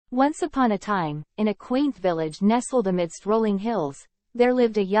Once upon a time, in a quaint village nestled amidst rolling hills, there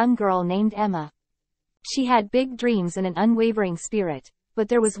lived a young girl named Emma. She had big dreams and an unwavering spirit, but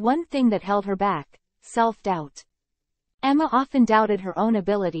there was one thing that held her back: self-doubt. Emma often doubted her own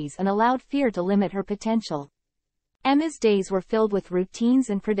abilities and allowed fear to limit her potential. Emma's days were filled with routines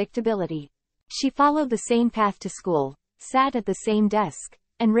and predictability. She followed the same path to school, sat at the same desk,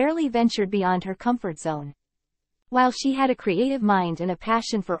 and rarely ventured beyond her comfort zone. While she had a creative mind and a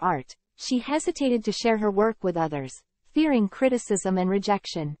passion for art, she hesitated to share her work with others, fearing criticism and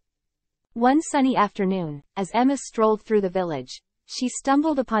rejection. One sunny afternoon, as Emma strolled through the village, she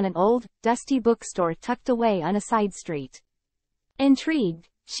stumbled upon an old, dusty bookstore tucked away on a side street. Intrigued,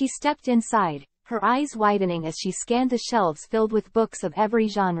 she stepped inside, her eyes widening as she scanned the shelves filled with books of every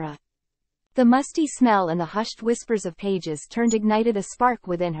genre. The musty smell and the hushed whispers of pages ignited a spark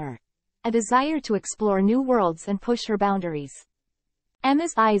within her, a desire to explore new worlds and push her boundaries.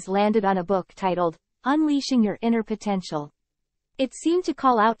 Emma's eyes landed on a book titled, Unleashing Your Inner Potential. It seemed to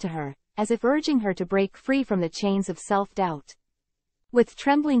call out to her, as if urging her to break free from the chains of self-doubt. With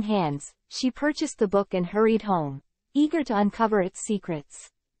trembling hands, she purchased the book and hurried home, eager to uncover its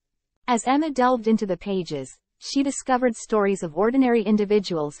secrets. As Emma delved into the pages, she discovered stories of ordinary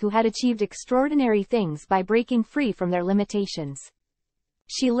individuals who had achieved extraordinary things by breaking free from their limitations.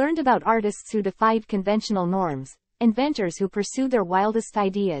 She learned about artists who defied conventional norms, inventors who pursued their wildest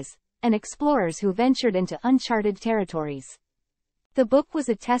ideas, and explorers who ventured into uncharted territories. The book was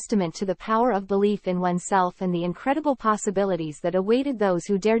a testament to the power of belief in oneself and the incredible possibilities that awaited those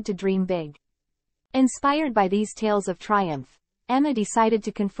who dared to dream big. Inspired by these tales of triumph, Emma decided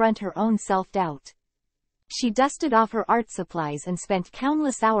to confront her own self-doubt. She dusted off her art supplies and spent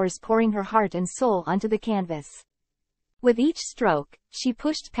countless hours pouring her heart and soul onto the canvas. With each stroke, she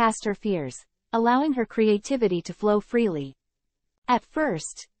pushed past her fears, allowing her creativity to flow freely. At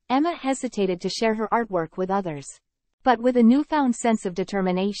first, Emma hesitated to share her artwork with others. But with a newfound sense of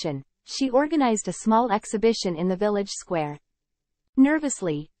determination, she organized a small exhibition in the village square.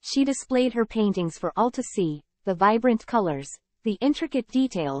 Nervously, she displayed her paintings for all to see, the vibrant colors, the intricate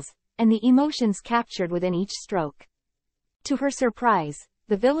details, and the emotions captured within each stroke. To her surprise,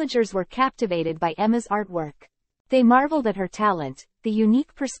 the villagers were captivated by Emma's artwork. They marveled at her talent, the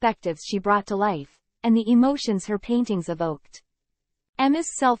unique perspectives she brought to life, and the emotions her paintings evoked.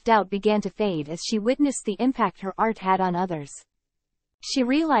 Emma's self-doubt began to fade as she witnessed the impact her art had on others. She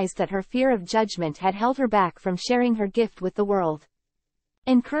realized that her fear of judgment had held her back from sharing her gift with the world.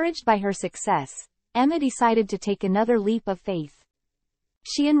 Encouraged by her success, Emma decided to take another leap of faith.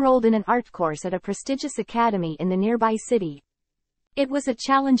 She enrolled in an art course at a prestigious academy in the nearby city. It was a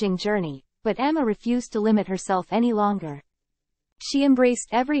challenging journey, but Emma refused to limit herself any longer. She embraced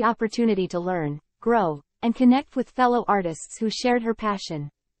every opportunity to learn, grow, and connect with fellow artists who shared her passion.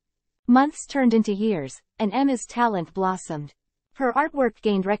 Months turned into years, and Emma's talent blossomed. Her artwork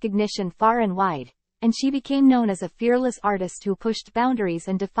gained recognition far and wide, and she became known as a fearless artist who pushed boundaries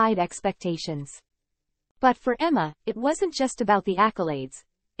and defied expectations. But for Emma, it wasn't just about the accolades.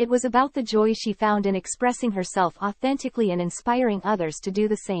 It was about the joy she found in expressing herself authentically and inspiring others to do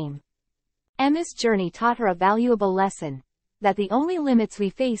the same. Emma's journey taught her a valuable lesson: that the only limits we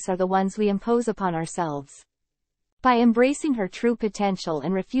face are the ones we impose upon ourselves. By embracing her true potential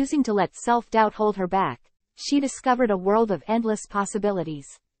and refusing to let self-doubt hold her back, she discovered a world of endless possibilities.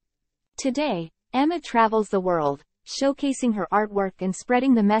 Today, Emma travels the world, showcasing her artwork and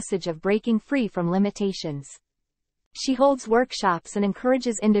spreading the message of breaking free from limitations. She holds workshops and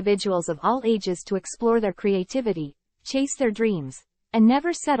encourages individuals of all ages to explore their creativity, chase their dreams, and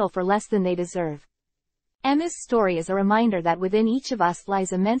never settle for less than they deserve. Emma's story is a reminder that within each of us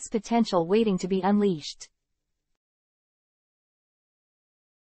lies immense potential waiting to be unleashed.